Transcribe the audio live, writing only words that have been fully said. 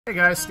Hey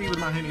guys, Steve with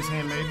My Handy's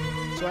Handmade.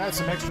 So I had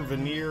some extra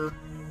veneer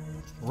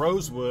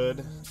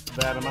rosewood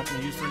that I'm not going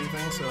to use for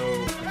anything, so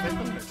I think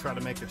I'm going to try to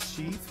make a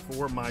sheath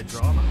for my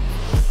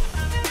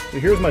Drawknife. So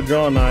here's my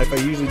Drawknife. I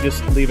usually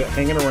just leave it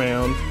hanging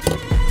around.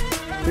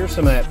 Here's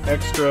some of that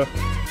extra.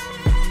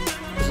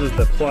 This is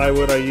the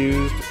plywood I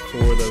used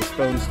for those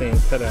phone stand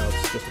cutouts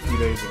just a few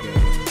days ago.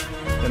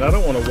 And I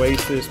don't want to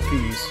waste this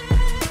piece.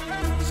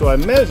 So I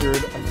measured.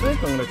 I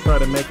think I'm going to try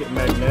to make it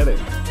magnetic.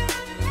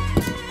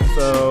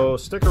 So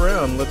stick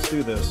around, let's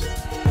do this.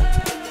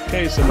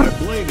 Okay, so my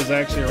blade is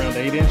actually around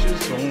 8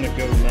 inches, so I'm going to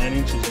go 9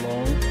 inches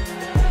long and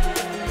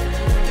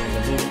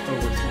a little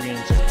over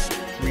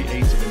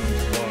 3/8 of an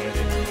inch wide.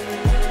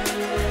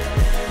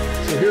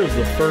 So here's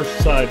the first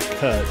side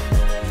cut.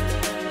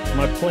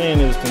 My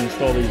plan is to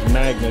install these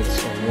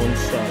magnets on one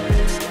side,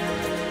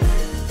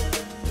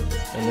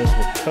 and this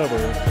will cover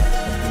the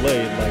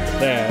blade like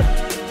that,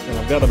 and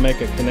I've got to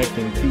make a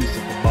connecting piece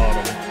at the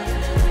bottom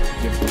to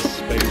give this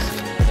spacing.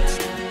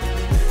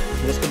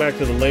 Let's go back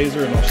to the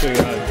laser and I'll show you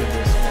how to do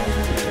this.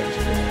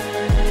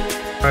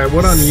 Alright,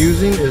 what I'm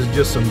using is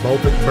just some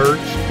Baltic birch,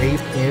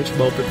 8-inch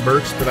Baltic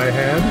birch that I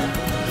had.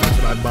 That's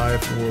what I buy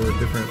for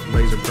different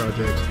laser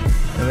projects.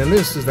 And then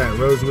this is that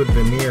rosewood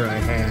veneer I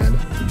had.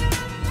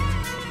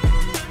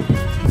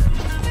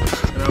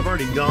 And I've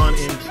already gone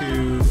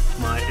into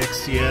my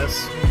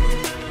XCS,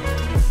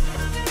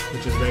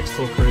 which is the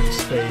X-Full Creative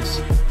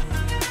Space.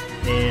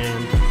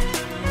 And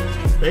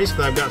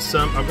basically, I've got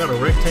a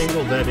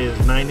rectangle that is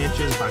 9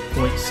 inches by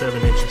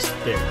 0.7 inches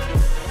thick.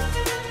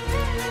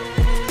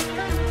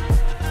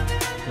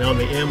 Now on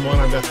the M1,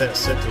 I've got that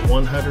set to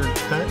 100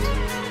 cut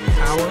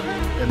power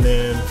and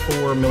then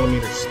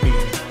 4mm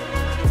speed.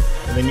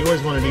 And then you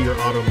always want to do your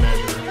auto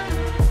measure.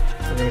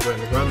 We're going to go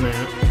ahead and run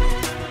that.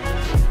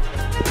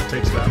 It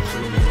takes about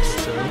 3 minutes or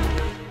so.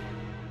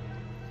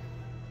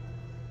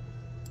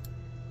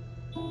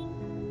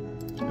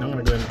 And I'm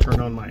going to go ahead and turn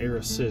on my air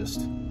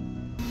assist.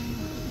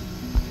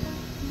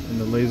 And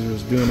the laser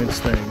is doing its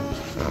thing.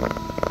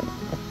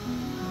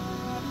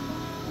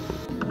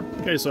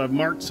 Okay, so I've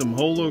marked some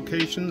hole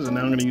locations and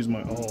now I'm going to use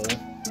my awl.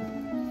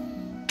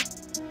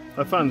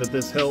 I find that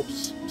this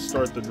helps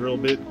start the drill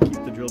bit, keep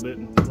the drill bit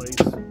in place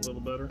a little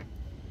better.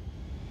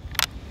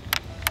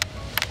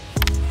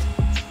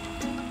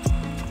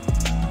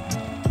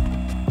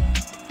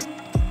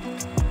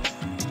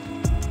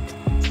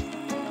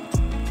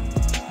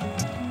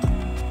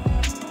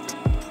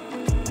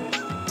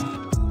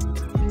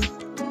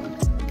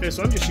 Okay,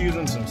 so I'm just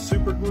using some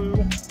super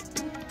glue.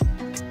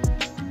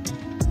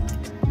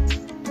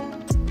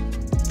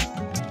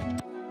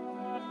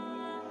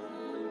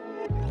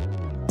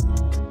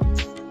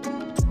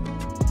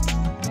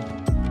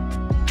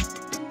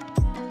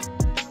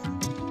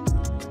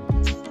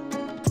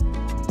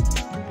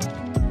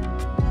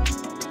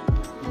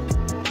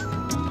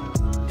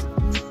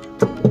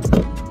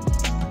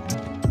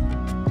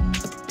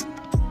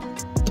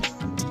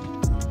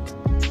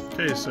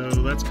 Okay, so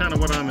that's kind of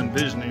what I'm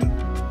envisioning.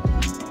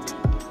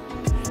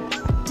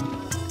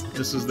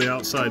 This is the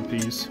outside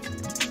piece,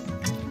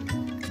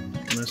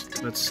 and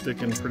that's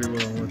sticking pretty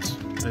well, it's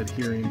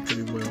adhering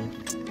pretty well.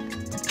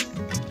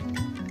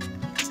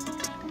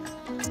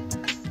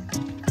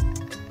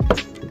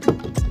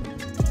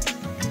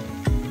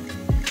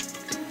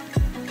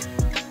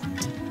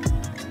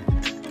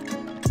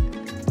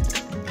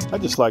 I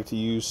just like to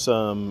use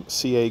some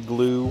CA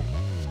glue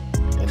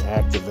and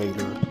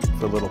activator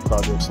for little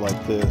projects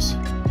like this.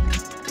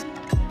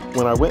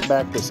 When I went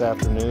back this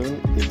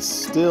afternoon, it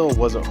still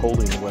wasn't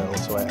holding well,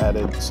 so I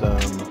added some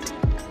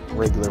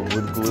regular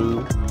wood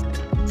glue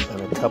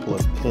and a couple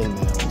of pin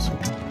nails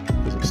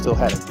because it still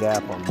had a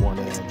gap on one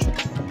edge.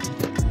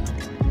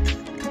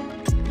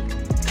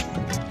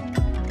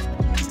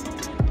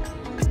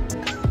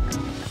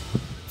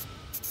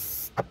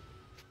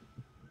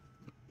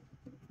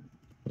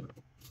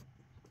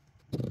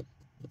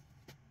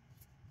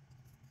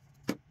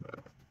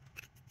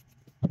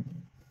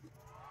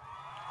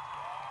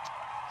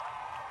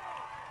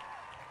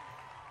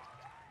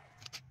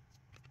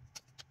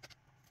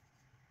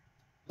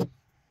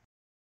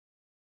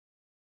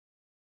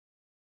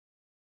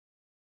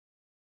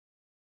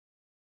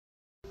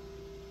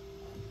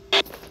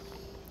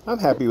 I'm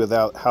happy with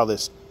how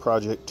this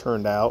project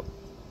turned out.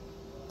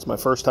 It's my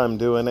first time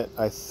doing it.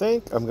 I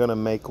think I'm going to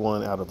make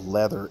one out of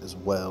leather as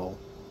well.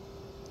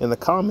 In the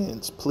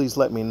comments, please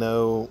let me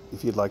know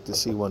if you'd like to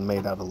see one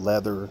made out of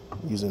leather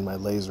using my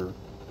laser.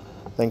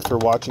 Thanks for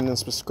watching and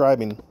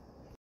subscribing.